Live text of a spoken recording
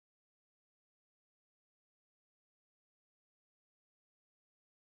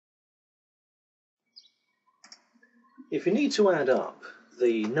If you need to add up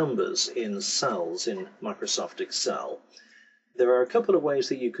the numbers in cells in Microsoft Excel, there are a couple of ways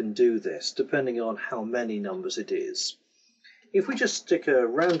that you can do this depending on how many numbers it is. If we just stick a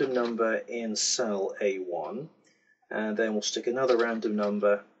random number in cell A1 and then we'll stick another random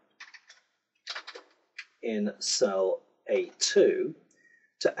number in cell A2,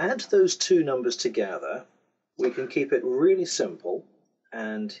 to add those two numbers together we can keep it really simple,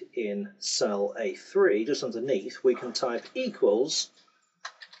 and in cell A3 just underneath we can type equals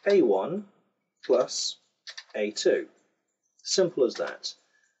A1 plus A2. Simple as that.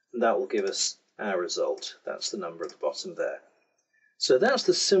 And that will give us our result. That's the number at the bottom there. So that's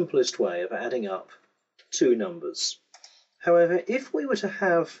the simplest way of adding up two numbers. However, if we were to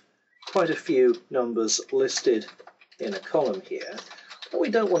have quite a few numbers listed in a column here, what we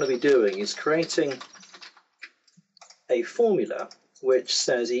don't want to be doing is creating a formula which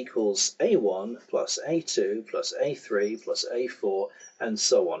says equals A1 plus A2 plus A3 plus A4 and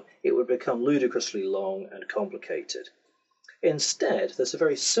so on. It would become ludicrously long and complicated. Instead, there's a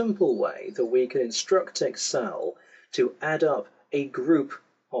very simple way that we can instruct Excel to add up a group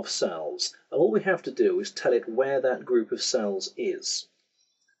of cells, and all we have to do is tell it where that group of cells is.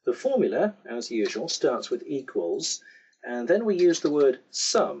 The formula, as usual, starts with equals, and then we use the word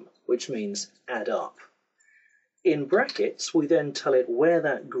sum, which means add up. In brackets, we then tell it where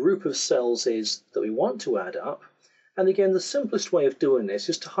that group of cells is that we want to add up, and again, the simplest way of doing this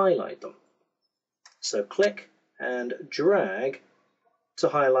is to highlight them. So click and drag to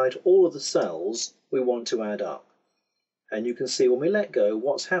highlight all of the cells we want to add up. And you can see when we let go,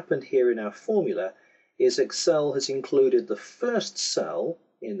 what's happened here in our formula is Excel has included the first cell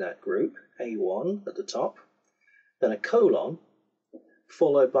in that group, A1 at the top, then a colon,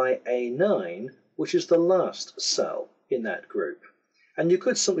 followed by A9, which is the last cell in that group. And you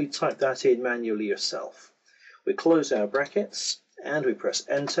could simply type that in manually yourself. We close our brackets and we press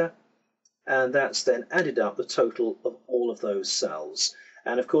enter, and that's then added up the total of all of those cells.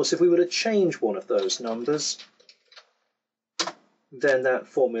 And of course, if we were to change one of those numbers, then that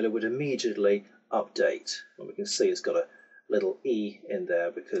formula would immediately update. And we can see it's got a little E in there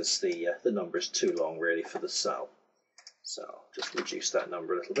because the number is too long really for the cell. So I'll just reduce that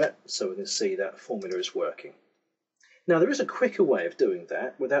number a little bit so we can see that formula is working. Now there is a quicker way of doing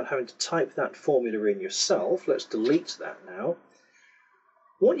that without having to type that formula in yourself. Let's delete that now.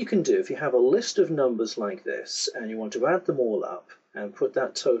 What you can do if you have a list of numbers like this and you want to add them all up and put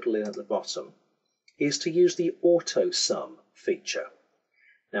that total in at the bottom is to use the autosum feature.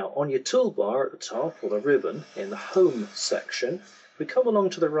 Now on your toolbar at the top, or the ribbon in the home section, we come along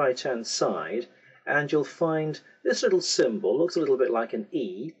to the right hand side and you'll find this little symbol, looks a little bit like an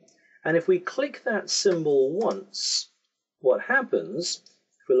E, and if we click that symbol once, what happens,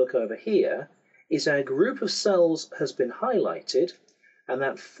 if we look over here, is our group of cells has been highlighted and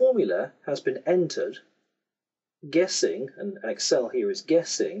that formula has been entered, guessing, and Excel here is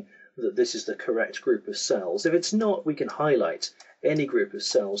guessing, that this is the correct group of cells. If it's not, we can highlight any group of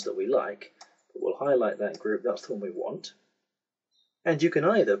cells that we like, but we'll highlight that group, that's the one we want. And you can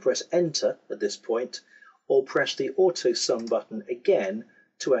either press enter at this point or press the autosum button again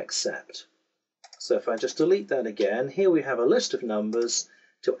to accept. So if I just delete that again, here we have a list of numbers.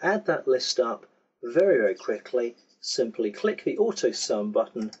 To add that list up very, very quickly, simply click the autosum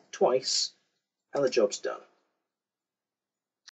button twice and the job's done.